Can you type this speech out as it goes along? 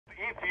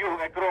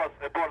across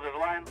a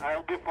borderline,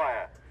 I'll be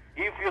fire.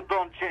 If you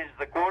don't change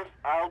the course,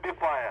 I'll be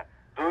fire.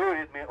 Do you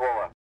read me?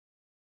 Over.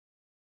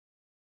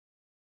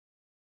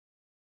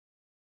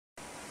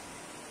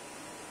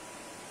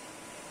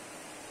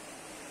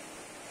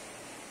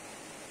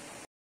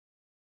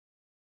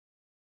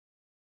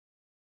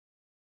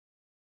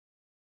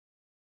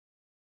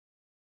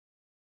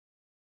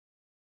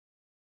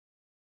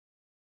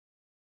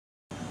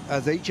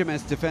 As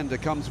HMS Defender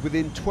comes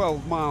within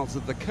 12 miles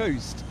of the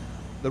coast,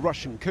 the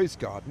Russian Coast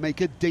Guard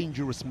make a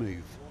dangerous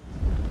move.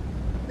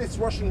 This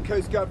Russian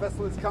Coast Guard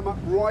vessel has come up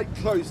right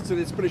close to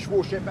this British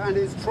warship and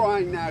is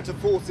trying now to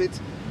force it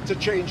to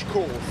change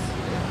course.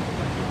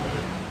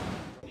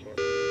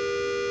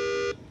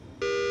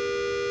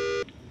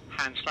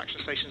 Hands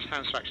traction stations,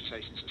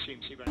 assume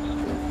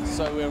T-Rex.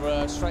 So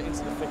we're straight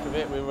into the thick of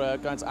it. We're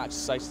going to action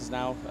stations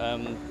now,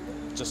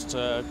 just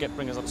to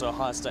bring us up to a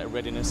higher state of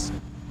readiness.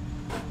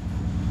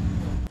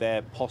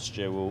 Their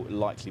posture will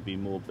likely be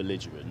more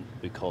belligerent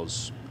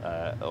because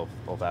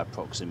of our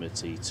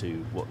proximity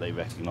to what they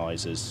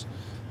recognise as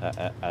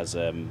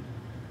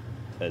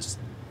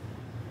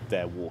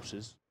their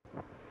waters.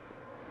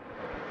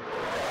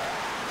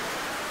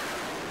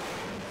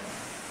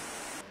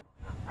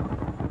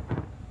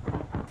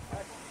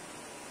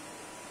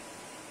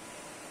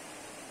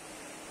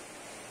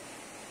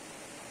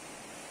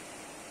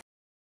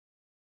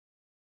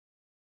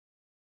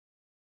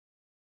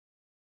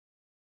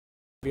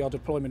 Our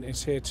deployment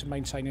is here to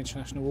maintain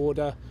international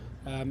order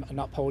and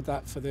uphold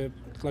that for the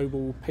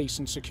global peace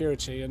and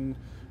security, and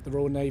the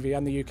Royal Navy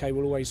and the UK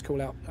will always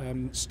call out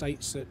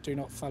states that do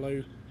not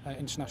follow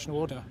international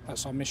order.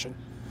 That's our mission.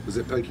 Was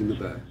it poking the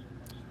bear?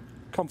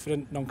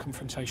 Confident,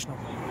 non-confrontational.